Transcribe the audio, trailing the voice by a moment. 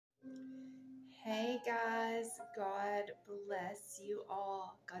Hey guys, God bless you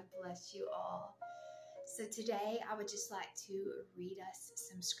all. God bless you all. So today I would just like to read us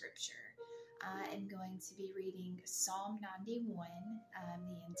some scripture. I am going to be reading Psalm 91,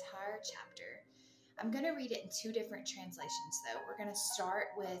 the entire chapter. I'm going to read it in two different translations though. We're going to start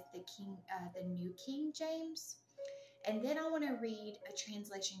with the New King James. And then I want to read a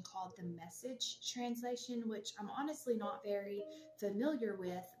translation called the Message translation, which I'm honestly not very familiar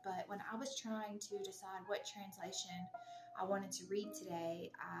with, but when I was trying to decide what translation I wanted to read today,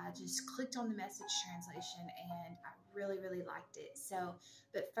 I just clicked on the Message translation and I really, really liked it.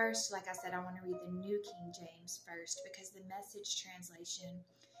 But first, like I said, I want to read the New King James first because the Message translation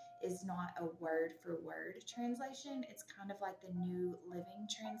is not a word for word translation. It's kind of like the New Living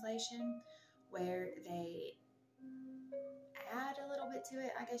Translation where they add a little bit to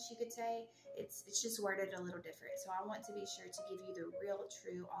it, I guess you could say. It's just worded a little different. So I want to be sure to give you the real,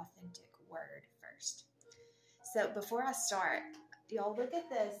 true, authentic word first. So before I start, y'all look at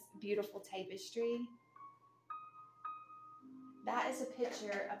this beautiful tapestry. That is a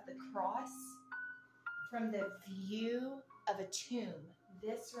picture of the cross from the view of a tomb.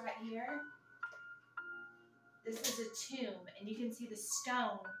 This right here, this is a tomb, and you can see the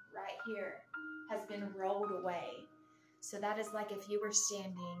stone right here has been rolled away. So that is like if you were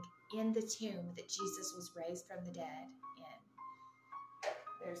standing in the tomb that Jesus was raised from the dead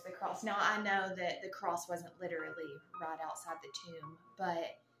in. There's the cross. Now, I know that the cross wasn't literally right outside the tomb,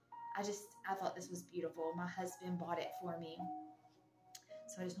 but I thought this was beautiful. My husband bought it for me,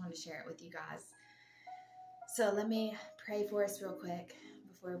 so I just wanted to share it with you guys. So let me pray for us real quick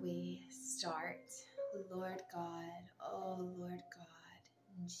before we start. Lord God, oh Lord God,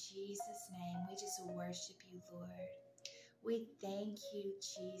 in Jesus' name, we just worship you, Lord. We thank you,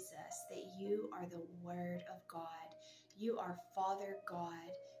 Jesus, that you are the Word of God. You are Father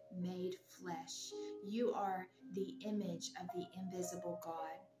God made flesh. You are the image of the invisible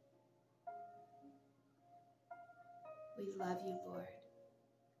God. We love you, Lord,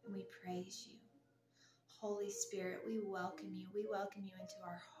 and we praise you. Holy Spirit, we welcome you. We welcome you into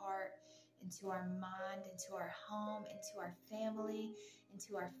our heart, into our mind, into our home, into our family,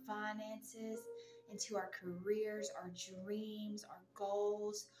 into our finances, into our careers, our dreams, our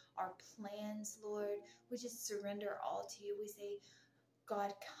goals, our plans, Lord. We just surrender all to you. We say,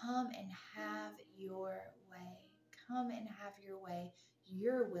 God, come and have your way. Come and have your way.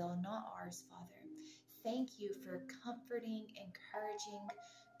 Your will, not ours, Father. Thank you for comforting, encouraging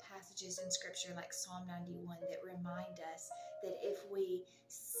passages in Scripture like Psalm 91 that remind us that if we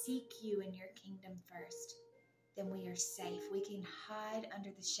seek you in your kingdom first, then we are safe. We can hide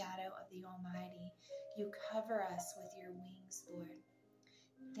under the shadow of the Almighty. You cover us with your wings, Lord.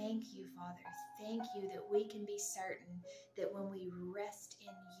 Thank you, Father. Thank you that we can be certain that when we rest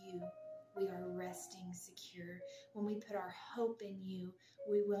in you, we are resting secure. When we put our hope in you,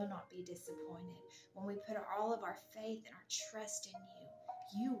 we will not be disappointed. When we put all of our faith and our trust in you,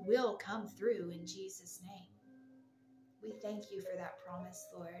 you will come through in Jesus' name. We thank you for that promise,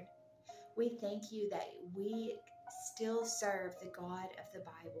 Lord. We thank you that we still serve the God of the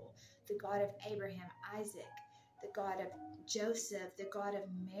Bible, the God of Abraham, Isaac, the God of Joseph, the God of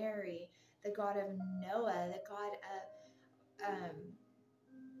Mary, the God of Noah, the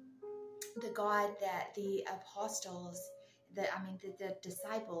God that the apostles, the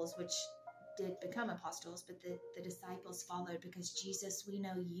disciples, which did become apostles, but the disciples followed, because Jesus, we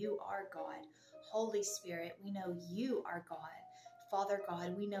know you are God. Holy Spirit, we know you are God. Father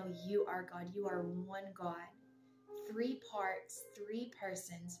God, we know you are God. You are one God. 3 parts, 3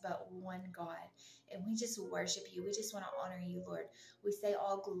 persons, but one God. And we just worship you. We just want to honor you, Lord. We say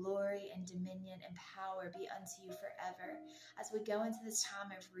all glory and dominion and power be unto you forever. As we go into this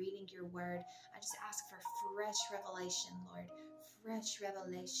time of reading your word, I just ask for fresh revelation, Lord. Fresh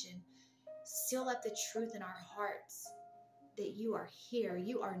revelation. Seal up the truth in our hearts that you are here.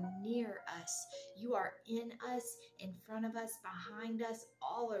 You are near us. You are in us, in front of us, behind us,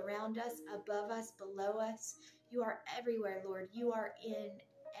 all around us, above us, below us. You are everywhere, Lord. You are in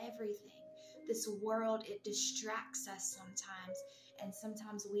everything. This world, it distracts us sometimes, and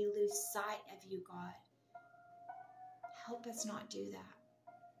sometimes we lose sight of you, God. Help us not do that.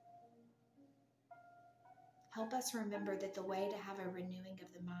 Help us remember that the way to have a renewing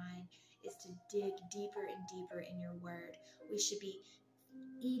of the mind is to dig deeper and deeper in your word. We should be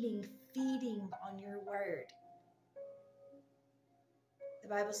feeding on your word. The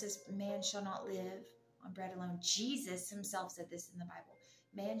Bible says, man shall not live on bread alone. Jesus himself said this in the Bible.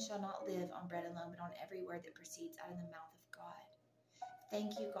 Man shall not live on bread alone, but on every word that proceeds out of the mouth of God.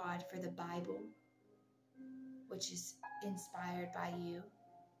 Thank you, God, for the Bible, which is inspired by you.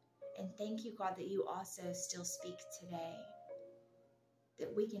 And And thank you, God, that you also still speak today,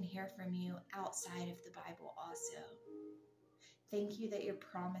 that we can hear from you outside of the Bible also. Thank you that your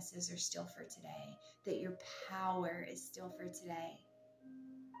promises are still for today, that your power is still for today.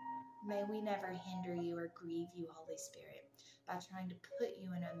 May we never hinder you or grieve you, Holy Spirit, by trying to put you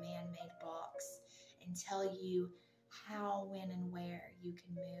in a man-made box and tell you how, when, and where you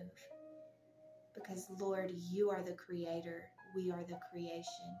can move. Because, Lord, you are the creator. We are the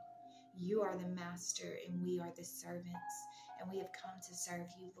creation. You are the master, and we are the servants. And we have come to serve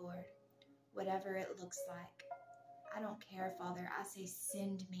you, Lord, whatever it looks like. I don't care, Father. I say,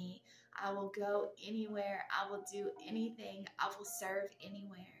 send me. I will go anywhere. I will do anything. I will serve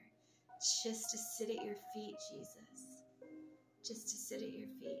anywhere. Just to sit at your feet, Jesus. Just to sit at your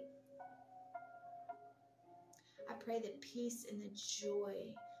feet. I pray the peace and the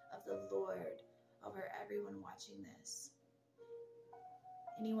joy of the Lord over everyone watching this.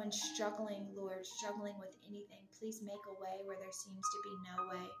 Anyone struggling, Lord, struggling with anything, please make a way where there seems to be no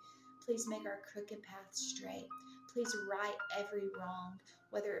way. Please make our crooked path straight. Please right every wrong,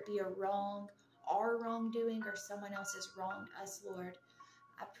 whether it be a wrong, our wrongdoing, or someone else has wronged us, Lord.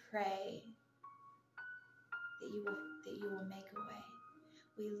 I pray that you will make a way.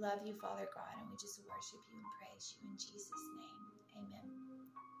 We love you, Father God, and we just worship you and praise you in Jesus' name. Amen.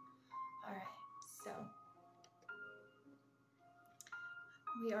 All right, so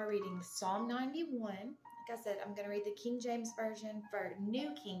we are reading Psalm 91. Like I said, I'm going to read the King James Version for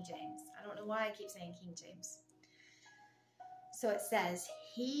New King James. I don't know why I keep saying King James. So it says,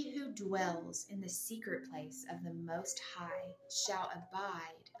 "He who dwells in the secret place of the Most High shall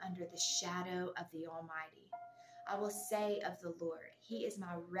abide under the shadow of the Almighty. I will say of the Lord, He is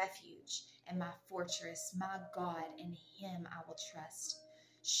my refuge and my fortress, my God, in Him I will trust.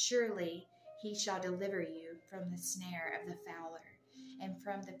 Surely He shall deliver you from the snare of the fowler and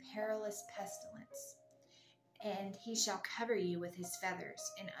from the perilous pestilence. And He shall cover you with His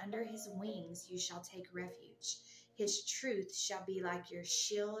feathers, and under His wings you shall take refuge. His truth shall be like your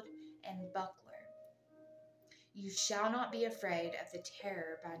shield and buckler. You shall not be afraid of the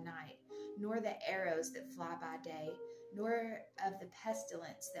terror by night, nor the arrows that fly by day, nor of the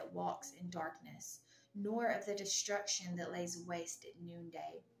pestilence that walks in darkness, nor of the destruction that lays waste at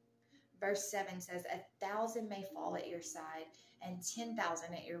noonday." Verse 7 says, 1,000 may fall at your side, and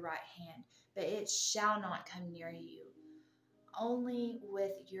 10,000 at your right hand, but it shall not come near you. Only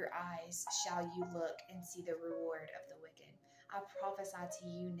with your eyes shall you look and see the reward of the wicked. I prophesy to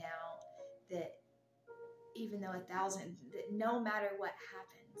you now that even though 1,000, that no matter what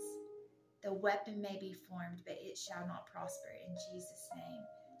happens, the weapon may be formed, but it shall not prosper in Jesus' name.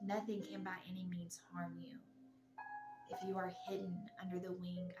 Nothing can by any means harm you if you are hidden under the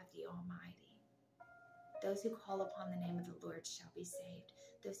wing of the Almighty. Those who call upon the name of the Lord shall be saved.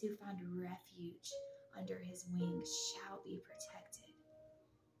 Those who find refuge under His wings shall be protected.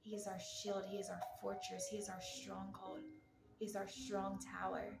 He is our shield. He is our fortress. He is our stronghold. He is our strong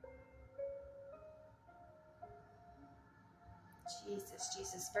tower. Jesus,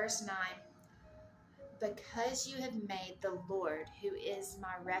 Jesus. Verse 9. "Because you have made the Lord, who is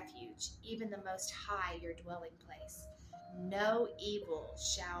my refuge, even the Most High, your dwelling place, no evil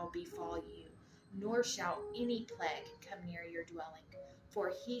shall befall you, nor shall any plague come near your dwelling.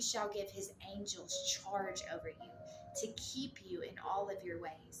 For He shall give His angels charge over you, to keep you in all of your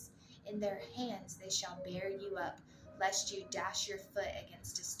ways. In their hands they shall bear you up, lest you dash your foot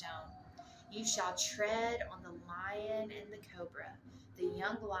against a stone. You shall tread on the lion and the cobra, the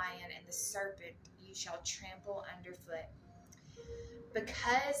young lion and the serpent you shall trample underfoot."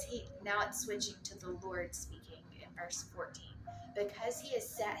 Now it's switching to the Lord speaking in verse 14. "Because He has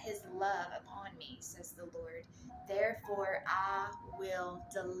set His love upon me, says the Lord, therefore I will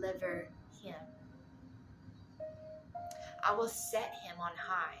deliver Him. I will set Him on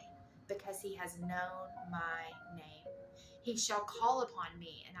high, because He has known my name. He shall call upon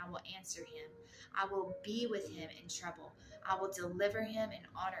me, and I will answer him. I will be with him in trouble. I will deliver him and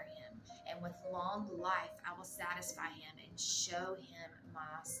honor him, and with long life I will satisfy him and show him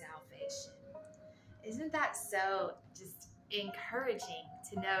my salvation." Isn't that so just encouraging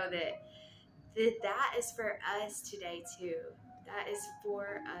to know that is for us today too? That is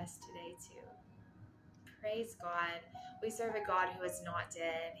for us today too. Praise God. We serve a God who is not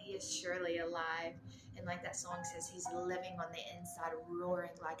dead. He is surely alive. And like that song says, He's living on the inside,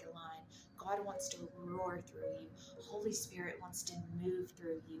 roaring like a lion. God wants to roar through you. Holy Spirit wants to move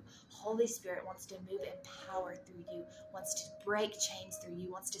through you. Holy Spirit wants to move in power through you, wants to break chains through you,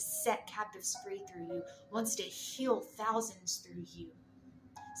 wants to set captives free through you, wants to heal thousands through you.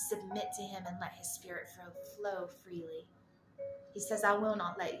 Submit to Him and let His Spirit flow freely. He says, I will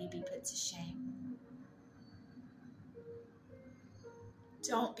not let you be put to shame.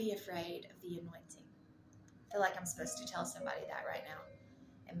 Don't be afraid of the anointing. I feel like I'm supposed to tell somebody that right now.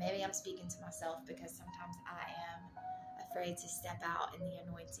 And maybe I'm speaking to myself because sometimes I am afraid to step out in the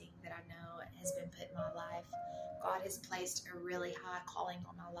anointing that I know has been put in my life. God has placed a really high calling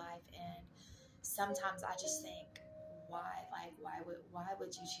on my life, and sometimes I just think, why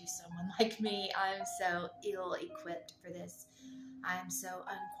would you choose someone like me? I'm so ill-equipped for this. I am so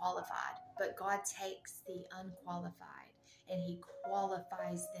unqualified. But God takes the unqualified and He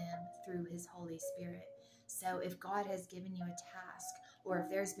qualifies them through His Holy Spirit. So if God has given you a task, or if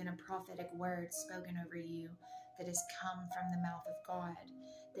there's been a prophetic word spoken over you that has come from the mouth of God,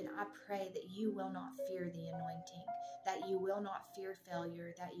 then I pray that you will not fear the anointing, that you will not fear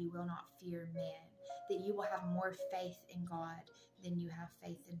failure, that you will not fear man, that you will have more faith in God than you have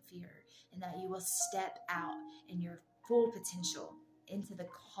faith in fear, and that you will step out in your full potential into the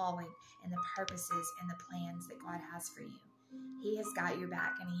calling and the purposes and the plans that God has for you. He has got your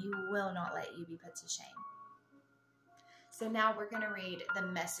back, and He will not let you be put to shame. So now we're going to read the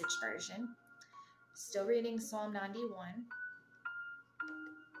Message version. Still reading Psalm 91.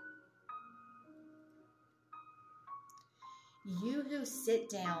 You who sit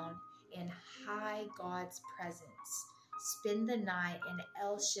down in high God's presence, spend the night in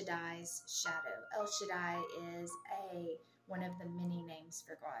El Shaddai's shadow. El Shaddai is one of the many names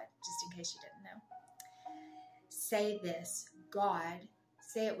for God, just in case you didn't know. Say this, God,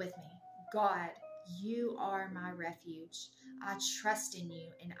 say it with me. God, you are my refuge. I trust in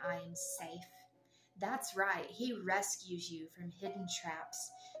you and I am safe. That's right. He rescues you from hidden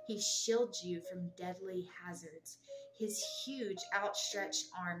traps. He shields you from deadly hazards. His huge outstretched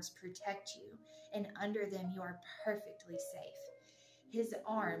arms protect you, and under them you are perfectly safe. His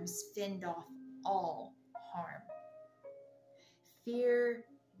arms fend off all harm. Fear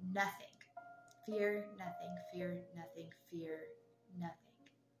nothing. Fear nothing. Fear nothing. Fear nothing.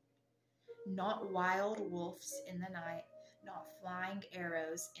 Not wild wolves in the night, not flying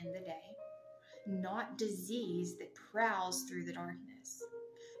arrows in the day, not disease that prowls through the darkness,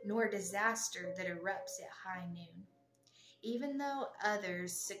 nor disaster that erupts at high noon. Even though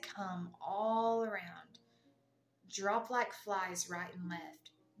others succumb all around, drop like flies right and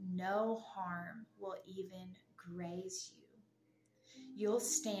left, no harm will even graze you. You'll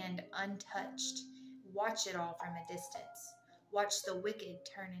stand untouched. Watch it all from a distance. Watch the wicked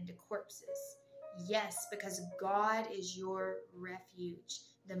turn into corpses. Yes, because God is your refuge,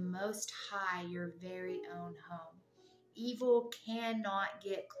 the Most High, your very own home. Evil cannot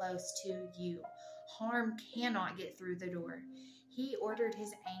get close to you. Harm cannot get through the door. He ordered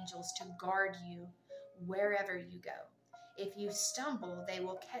His angels to guard you wherever you go. If you stumble, they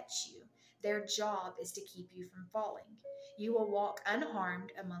will catch you. Their job is to keep you from falling. You will walk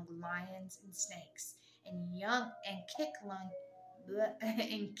unharmed among lions and snakes, and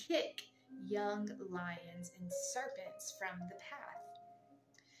kick young lions and serpents from the path.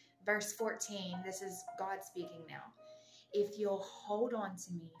 Verse 14, this is God speaking now. If you'll hold on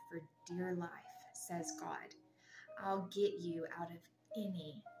to me for dear life, says God, I'll get you out of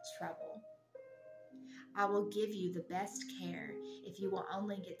any trouble. I will give you the best care if you will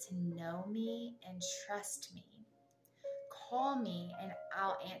only get to know me and trust me. Call me and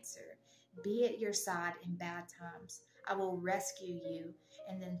I'll answer. Be at your side in bad times. I will rescue you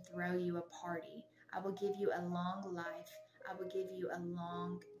and then throw you a party. I will give you a long life. I will give you a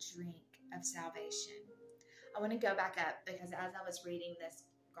long drink of salvation. I want to go back up because as I was reading this,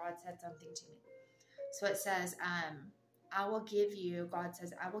 God said something to me. So it says, God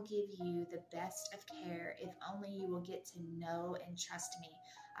says, I will give you the best of care if only you will get to know and trust me.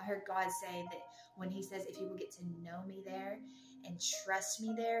 I heard God say that when He says, if you will get to know me there and trust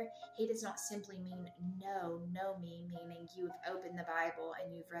me there, He does not simply mean know me, meaning you've opened the Bible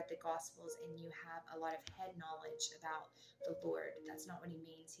and you've read the Gospels and you have a lot of head knowledge about the Lord. That's not what He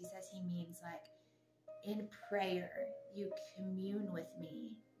means. He says He means like in prayer, you commune with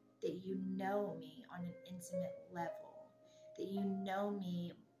me, that you know me on an intimate level, that you know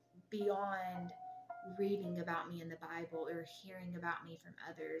me beyond reading about me in the Bible or hearing about me from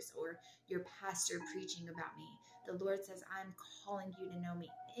others or your pastor preaching about me. The Lord says, I'm calling you to know me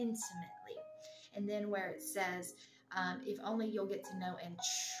intimately. And then where it says, if only you'll get to know and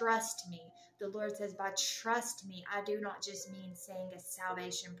trust me. The Lord says, by trust me, I do not just mean saying a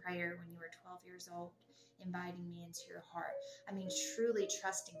salvation prayer when you were 12 years old, inviting me into your heart. I mean, truly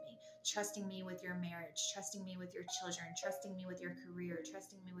trusting me with your marriage, trusting me with your children, trusting me with your career,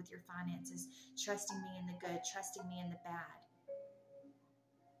 trusting me with your finances, trusting me in the good, trusting me in the bad.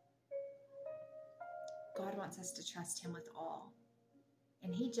 God wants us to trust him with all.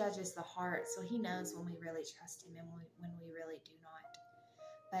 And he judges the heart, so he knows when we really trust him and when we really do not.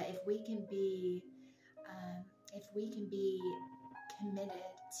 But if we can be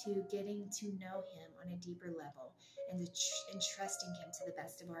committed to getting to know him on a deeper level and trusting him to the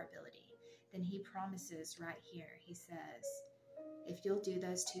best of our ability, then he promises right here, he says, if you'll do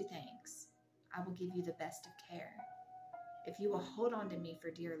those two things, I will give you the best of care. If you will hold on to me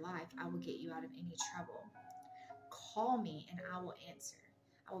for dear life, I will get you out of any trouble. Call me and I will answer.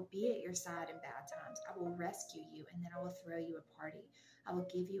 I will be at your side in bad times. I will rescue you, and then I will throw you a party. I will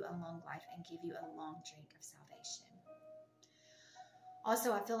give you a long life and give you a long drink of salvation.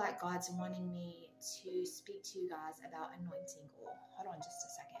 Also, I feel like God's wanting me to speak to you guys about anointing oil. Hold on just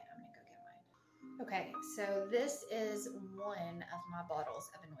a second. I'm going to go get mine. Okay, so this is one of my bottles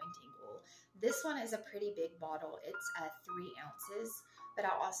of anointing oil. This one is a pretty big bottle. It's 3 ounces, but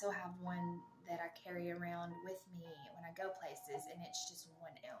I also have one that I carry around with me when I go places, and it's just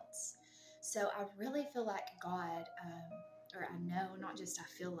 1 ounce. So I really feel like God, or I know, not just I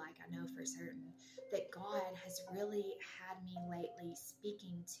feel like, I know for certain, that God has really had me lately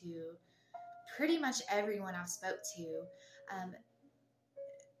speaking to pretty much everyone I've spoke to.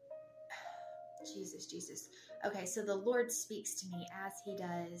 Jesus. Okay, so the Lord speaks to me as he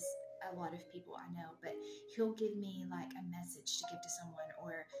does a lot of people I know, but he'll give me like a message to give to someone,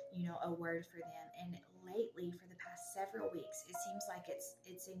 or, you know, a word for them. And lately, for the past several weeks, it seems like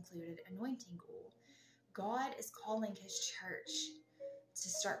it's included anointing oil. God is calling his church to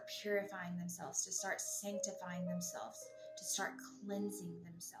start purifying themselves, to start sanctifying themselves, to start cleansing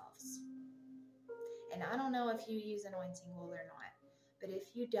themselves. And I don't know if you use anointing oil or not, but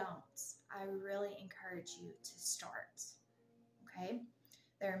if you don't, I really encourage you to start. Okay?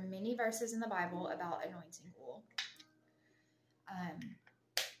 There are many verses in the Bible about anointing oil.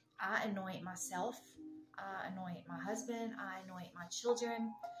 I anoint myself. I anoint my husband. I anoint my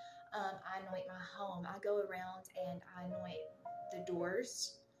children. I anoint my home. I go around and I anoint the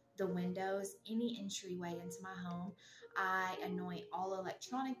doors, the windows, any entryway into my home. I anoint all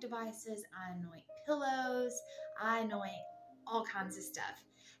electronic devices. I anoint pillows. I anoint all kinds of stuff.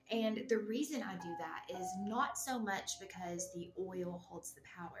 And the reason I do that is not so much because the oil holds the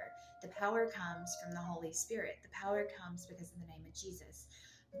power. The power comes from the Holy Spirit. The power comes because of the name of Jesus.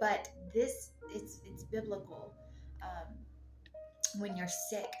 But it's biblical when you're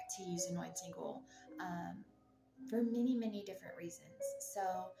sick to use anointing oil for many, many different reasons. So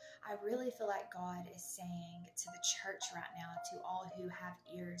I really feel like God is saying to the church right now, to all who have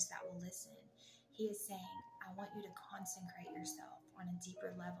ears that will listen, he is saying, I want you to consecrate yourself on a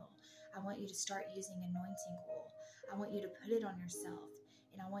deeper level. I want you to start using anointing oil. I want you to put it on yourself,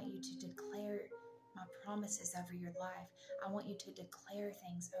 and I want you to declare my promises over your life. I want you to declare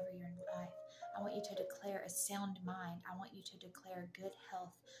things over your life. I want you to declare a sound mind. I want you to declare good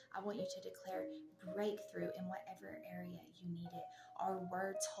health. I want you to declare breakthrough in whatever area you need it. Our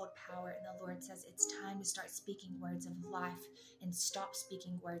words hold power, and the Lord says it's time to start speaking words of life and stop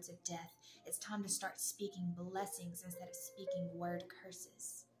speaking words of death. It's time to start speaking blessings instead of speaking word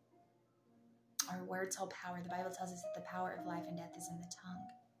curses. Our words hold power. The Bible tells us that the power of life and death is in the tongue.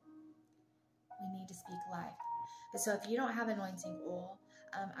 We need to speak life. But so if you don't have anointing oil,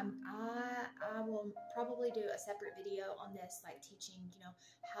 I will probably do a separate video on this, like teaching,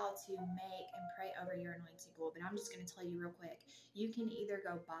 how to make and pray over your anointing oil. But I'm just going to tell you real quick. You can either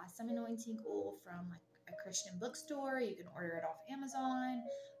go buy some anointing oil from like a Christian bookstore. You can order it off Amazon.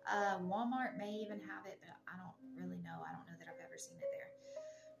 Walmart may even have it, but I don't really know. I don't know that I've ever seen it there.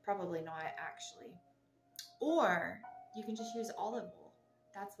 Probably not, actually. Or you can just use olive oil.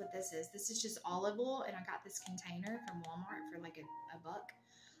 That's what this is. This is just olive oil, and I got this container from Walmart for like a buck.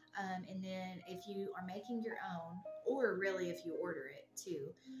 And then if you are making your own, or really if you order it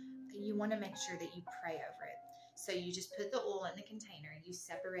too, you want to make sure that you pray over it. So you just put the oil in the container, you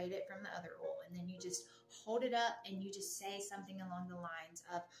separate it from the other oil, and then you just hold it up and you just say something along the lines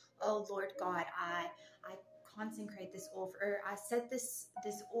of, oh Lord God, I consecrate this oil, or I set this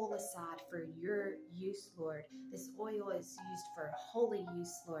oil aside for your use, Lord. This oil is used for holy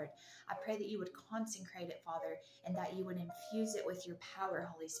use, Lord. I pray that you would consecrate it, Father, and that you would infuse it with your power,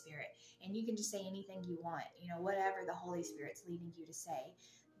 Holy Spirit. And you can just say anything you want, whatever the Holy Spirit's leading you to say.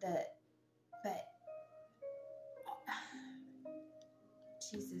 But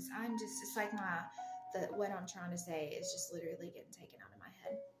Jesus, it's like what I'm trying to say is just literally getting taken out of my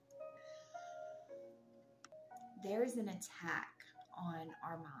head. There is an attack on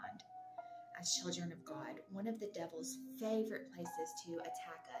our mind as children of God. One of the devil's favorite places to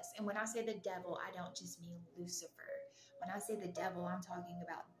attack us. And when I say the devil, I don't just mean Lucifer. When I say the devil, I'm talking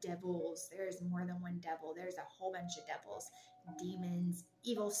about devils. There's more than one devil. There's a whole bunch of devils, demons,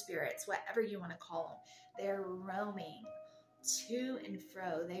 evil spirits, whatever you want to call them. They're roaming to and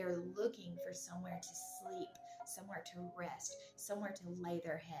fro. They are looking for somewhere to sleep, somewhere to rest, somewhere to lay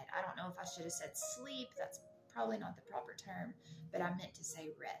their head. I don't know if I should have said sleep. That's probably not the proper term, but I meant to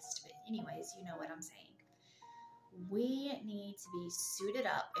say rest. But anyways, you know what I'm saying. We need to be suited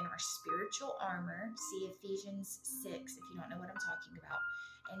up in our spiritual armor. See Ephesians 6 if you don't know what I'm talking about.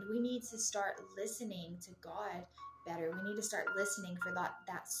 And we need to start listening to God better. We need to start listening for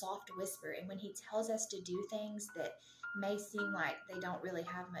that soft whisper. And when he tells us to do things that may seem like they don't really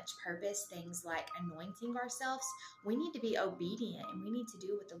have much purpose, things like anointing ourselves, we need to be obedient and we need to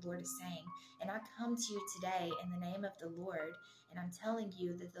do what the Lord is saying. And I come to you today in the name of the Lord, and I'm telling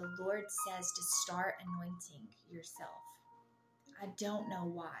you that the Lord says to start anointing yourself. I don't know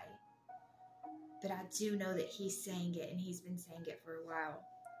why, but I do know that he's saying it, and he's been saying it for a while.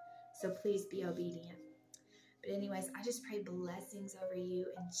 So please be obedient. But anyways, I just pray blessings over you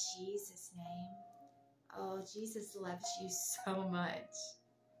in Jesus' name. Oh, Jesus loves you so much,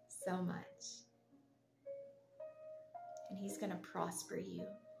 so much. And he's going to prosper you.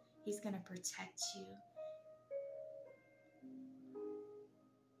 He's going to protect you.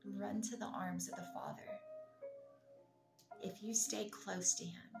 Run to the arms of the Father. If you stay close to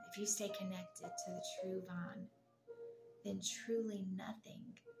him, if you stay connected to the true vine, then truly nothing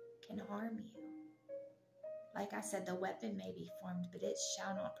can harm you. Like I said, the weapon may be formed, but it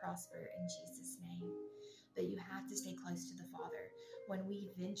shall not prosper in Jesus' name. But you have to stay close to the Father. When we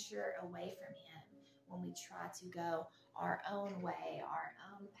venture away from him, when we try to go our own way, our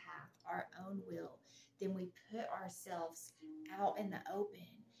own path, our own will, then we put ourselves out in the open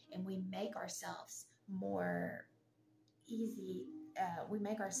and we make ourselves more easy. We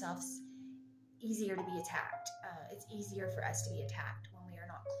make ourselves easier to be attacked. It's easier for us to be attacked when we are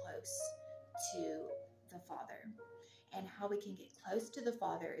not close to the Father. And how we can get close to the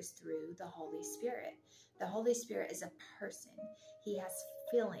Father is through the Holy Spirit. The Holy Spirit is a person. He has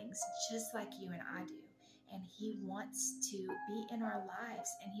feelings just like you and I do. And he wants to be in our lives,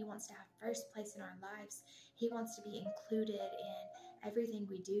 and he wants to have first place in our lives. He wants to be included in everything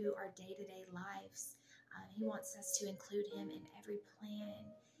we do, our day-to-day lives. He wants us to include him in every plan,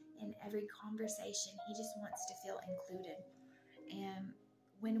 in every conversation. He just wants to feel included. And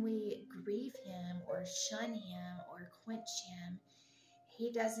when we grieve him or shun him or quench him,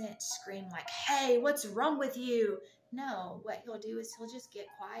 he doesn't scream like, "Hey, what's wrong with you?" No, what he'll do is he'll just get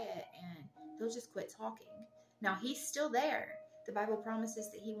quiet and he'll just quit talking. Now, he's still there. The Bible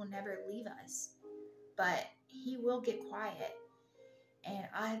promises that he will never leave us, but he will get quiet. And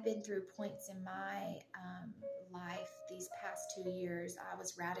I've been through points in my life these past 2 years. I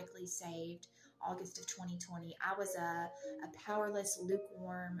was radically saved August of 2020. I was a powerless,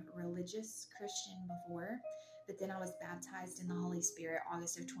 lukewarm, religious Christian before, but then I was baptized in the Holy Spirit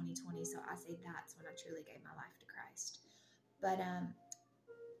August of 2020. So I say that's when I truly gave my life to Christ. But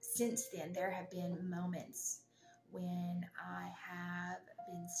since then, there have been moments when I have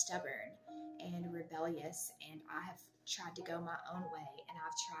been stubborn and rebellious, and I have tried to go my own way, and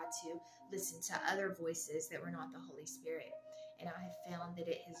I've tried to listen to other voices that were not the Holy Spirit. And I have found that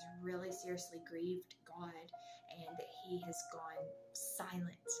it has really seriously grieved God, and that he has gone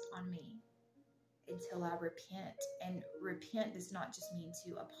silent on me until I repent. And repent does not just mean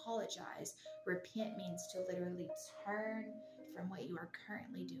to apologize. Repent means to literally turn from what you are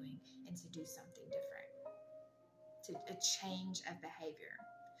currently doing and to do something different. To a change of behavior,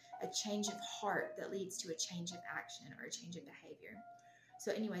 a change of heart that leads to a change of action or a change of behavior.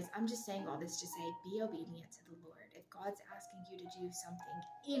 So anyways, I'm just saying all this to say, be obedient to the Lord. If God's asking you to do something,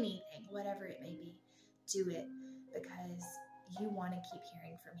 anything, whatever it may be, do it, because you want to keep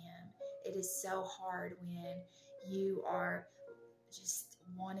hearing from him. It is so hard when you are just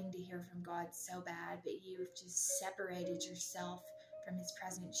wanting to hear from God so bad, but you've just separated yourself from his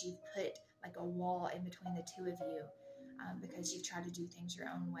presence. You've put like a wall in between the two of you because you've tried to do things your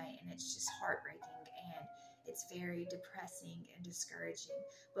own way, and it's just heartbreaking, and it's very depressing and discouraging.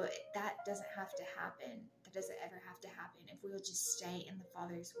 But that doesn't have to happen. That doesn't ever have to happen. If we'll just stay in the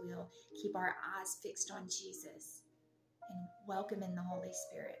Father's will, keep our eyes fixed on Jesus, and welcome in the Holy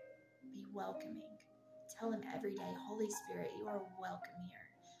Spirit. Be welcoming. Tell him every day, Holy Spirit, you are welcome here.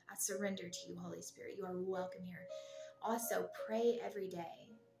 I surrender to you, Holy Spirit. You are welcome here. Also, pray every day.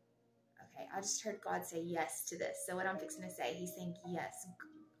 Okay, I just heard God say yes to this. So what I'm fixing to say, he's saying yes.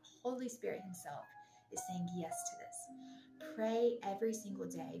 Holy Spirit himself is saying yes to this. Pray every single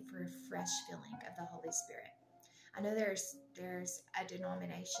day for a fresh filling of the Holy Spirit. I know there's a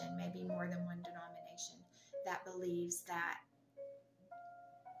denomination, maybe more than one denomination, that believes that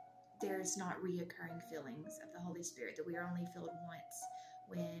there's not reoccurring fillings of the Holy Spirit, that we are only filled once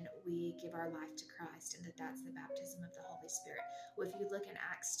when we give our life to Christ, and that's the baptism of the Holy Spirit. Well, if you look in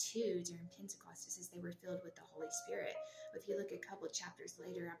Acts 2 during Pentecost, it says they were filled with the Holy Spirit. If you look a couple of chapters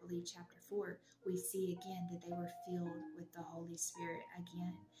later, I believe chapter 4, we see again that they were filled with the Holy Spirit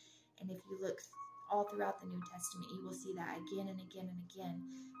again. And if you look all throughout the New Testament, you will see that again and again and again,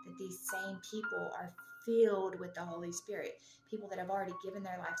 that these same people are filled with the Holy Spirit. People that have already given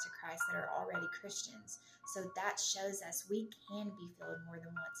their life to Christ, that are already Christians. So that shows us we can be filled more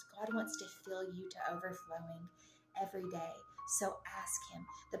than once. God wants to fill you to overflowing every day. So ask him.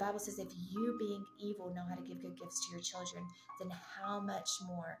 The Bible says if you, being evil, know how to give good gifts to your children, then how much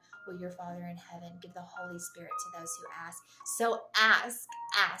more will your Father in heaven give the Holy Spirit to those who ask? So ask.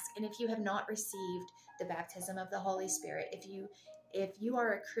 And if you have not received the baptism of the Holy Spirit, if you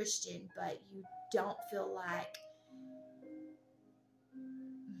are a Christian but you don't feel like,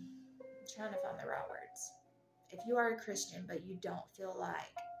 I'm trying to find the right words. If you are a Christian but you don't feel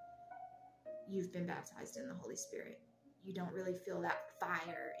like you've been baptized in the Holy Spirit, you don't really feel that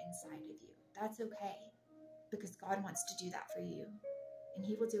fire inside of you, that's okay, because God wants to do that for you, and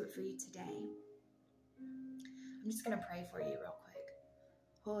he will do it for you today. I'm just going to pray for you real quick.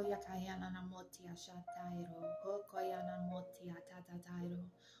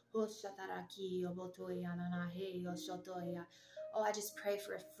 Oh, I just pray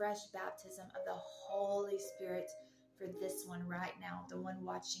for a fresh baptism of the Holy Spirit for this one right now, the one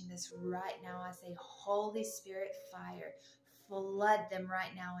watching this right now. I say, Holy Spirit fire, flood them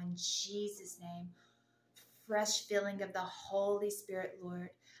right now in Jesus' name. Fresh filling of the Holy Spirit, Lord.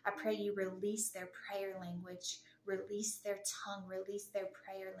 I pray you release their prayer language, release their tongue, release their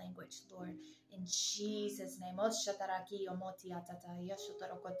prayer language, Lord, in Jesus' name.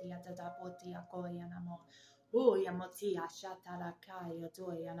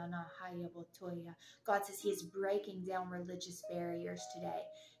 God says he is breaking down religious barriers today.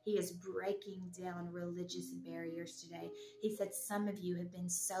 He is breaking down religious barriers today. He said some of you have been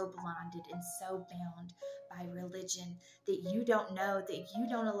so blinded and so bound by religion that you don't know, that you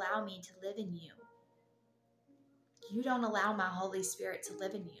don't allow me to live in you. You don't allow my Holy Spirit to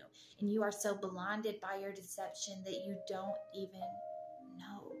live in you. And you are so blinded by your deception that you don't even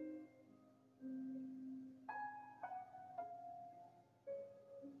know.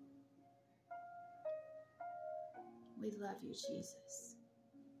 We love you, Jesus.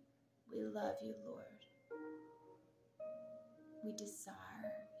 We love you, Lord. We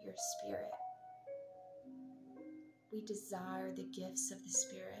desire your Spirit. We desire the gifts of the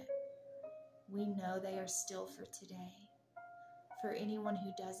Spirit. We know they are still for today. For anyone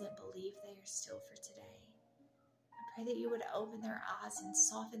who doesn't believe, they are still for today. I pray that you would open their eyes and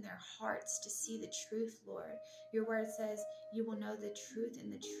soften their hearts to see the truth, Lord. Your word says you will know the truth,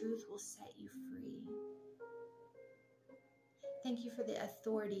 and the truth will set you free. Thank you for the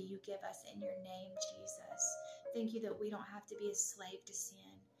authority you give us in your name, Jesus. Thank you that we don't have to be a slave to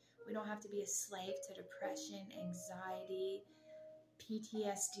sin. We don't have to be a slave to depression, anxiety,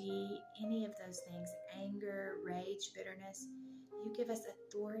 PTSD, any of those things, anger, rage, bitterness. You give us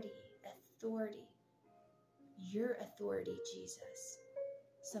authority, your authority, Jesus.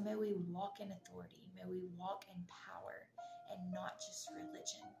 So may we walk in authority, may we walk in power and not just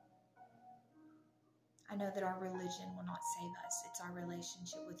religion. I know that our religion will not save us. It's our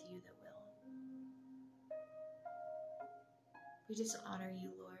relationship with you that will. We just honor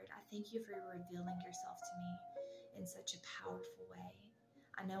you, Lord. I thank you for revealing yourself to me in such a powerful way.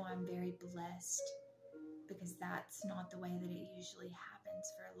 I know I'm very blessed because that's not the way that it usually happens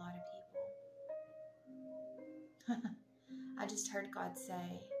for a lot of people. I just heard God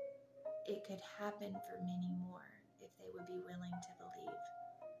say it could happen for many more if they would be willing to believe.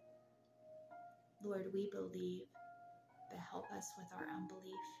 Lord, we believe, but help us with our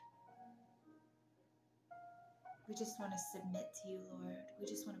unbelief. We just want to submit to you, Lord. We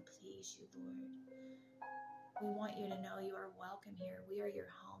just want to please you, Lord. We want you to know you are welcome here. We are your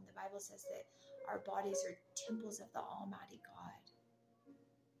home. The Bible says that our bodies are temples of the Almighty God.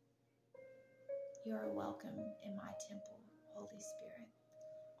 You are welcome in my temple, Holy Spirit,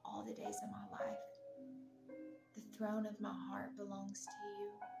 all the days of my life. The throne of my heart belongs to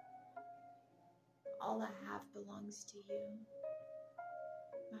you. All I have belongs to you.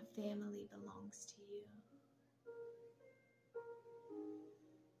 My family belongs to you.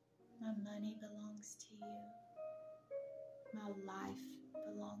 My money belongs to you. My life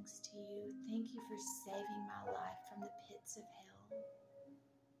belongs to you. Thank you for saving my life from the pits of hell.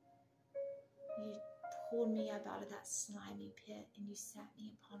 You pulled me up out of that slimy pit and you sat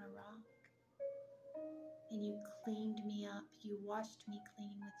me upon a rock. and you cleaned me up. You washed me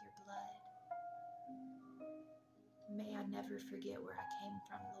clean with your blood. May I never forget where I came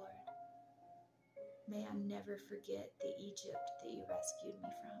from, Lord. May I never forget the Egypt that you rescued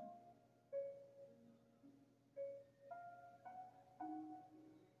me from.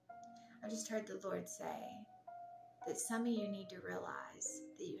 I just heard the Lord say that some of you need to realize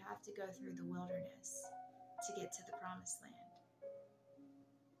that you have to go through the wilderness to get to the promised land.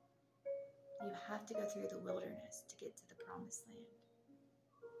 You have to go through the wilderness to get to the promised land.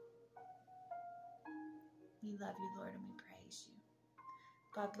 We love you, Lord, and we praise you.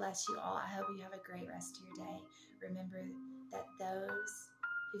 God bless you all. I hope you have a great rest of your day. Remember that those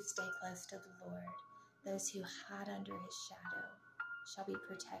who stay close to the Lord, those who hide under his shadow, shall be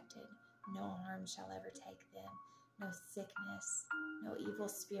protected. No harm shall ever take them. No sickness, no evil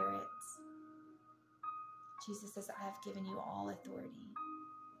spirits. Jesus says, I have given you all authority.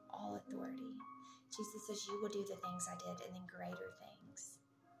 All authority. Jesus says, you will do the things I did and then greater things.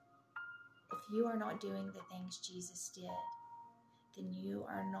 If you are not doing the things Jesus did, then you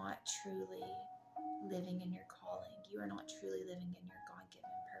are not truly living in your calling. You are not truly living in your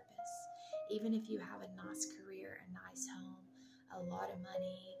God-given purpose. Even if you have a nice career, a nice home, a lot of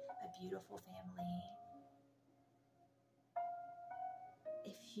money, a beautiful family,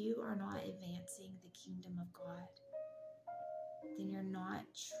 if you are not advancing the kingdom of God, then you're not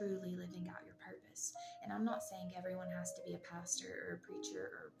truly living out your purpose. And I'm not saying everyone has to be a pastor or a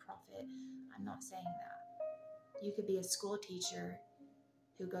preacher or a prophet. I'm not saying that. You could be a school teacher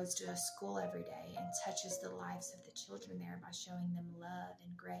who goes to a school every day and touches the lives of the children there by showing them love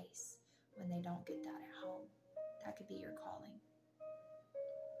and grace when they don't get that at home. That could be your calling.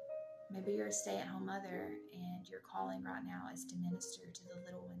 Maybe you're a stay-at-home mother and your calling right now is to minister to the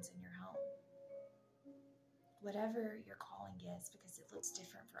little ones in your home. Whatever your calling is, because it looks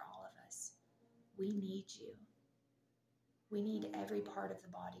different for all of us, we need you. We need every part of the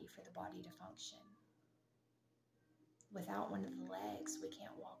body for the body to function. Without one of the legs, we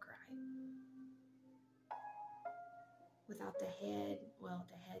can't walk right. Without the head, well,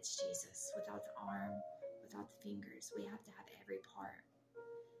 the head's Jesus. Without the arm, without the fingers, we have to have every part.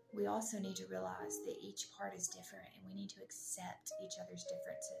 We also need to realize that each part is different and we need to accept each other's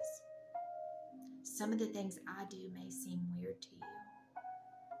differences. Some of the things I do may seem weird to you.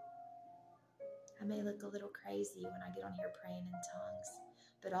 I may look a little crazy when I get on here praying in tongues,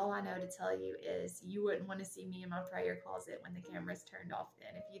 but all I know to tell you is you wouldn't want to see me in my prayer closet when the camera's turned off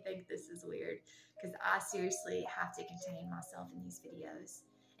then if you think this is weird, because I seriously have to contain myself in these videos,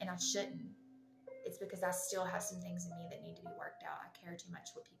 and I shouldn't. It's because I still have some things in me that need to be worked out. I care too much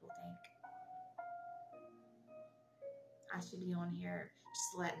what people think. I should be on here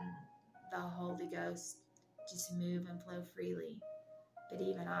just letting the Holy Ghost just move and flow freely. But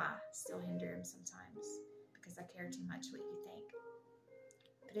even I still hinder him sometimes because I care too much what you think.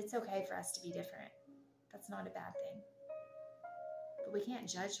 But it's okay for us to be different. That's not a bad thing. But we can't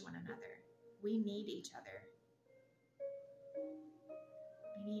judge one another. We need each other.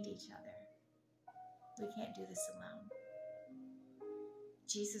 We need each other. We can't do this alone.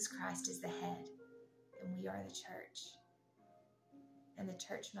 Jesus Christ is the head, and we are the church. And the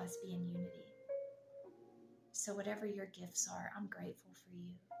church must be in unity. So whatever your gifts are, I'm grateful for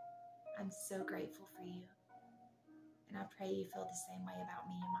you. I'm so grateful for you. And I pray you feel the same way about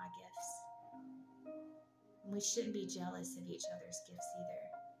me and my gifts. And we shouldn't be jealous of each other's gifts either.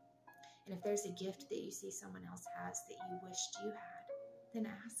 And if there's a gift that you see someone else has that you wished you had, then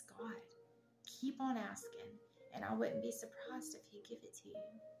ask God. Keep on asking, and I wouldn't be surprised if He'd give it to you.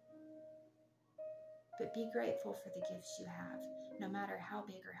 But be grateful for the gifts you have, no matter how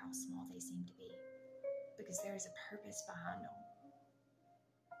big or how small they seem to be, because there is a purpose behind them.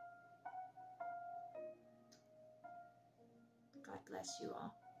 God bless you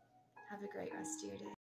all. Have a great rest of your day.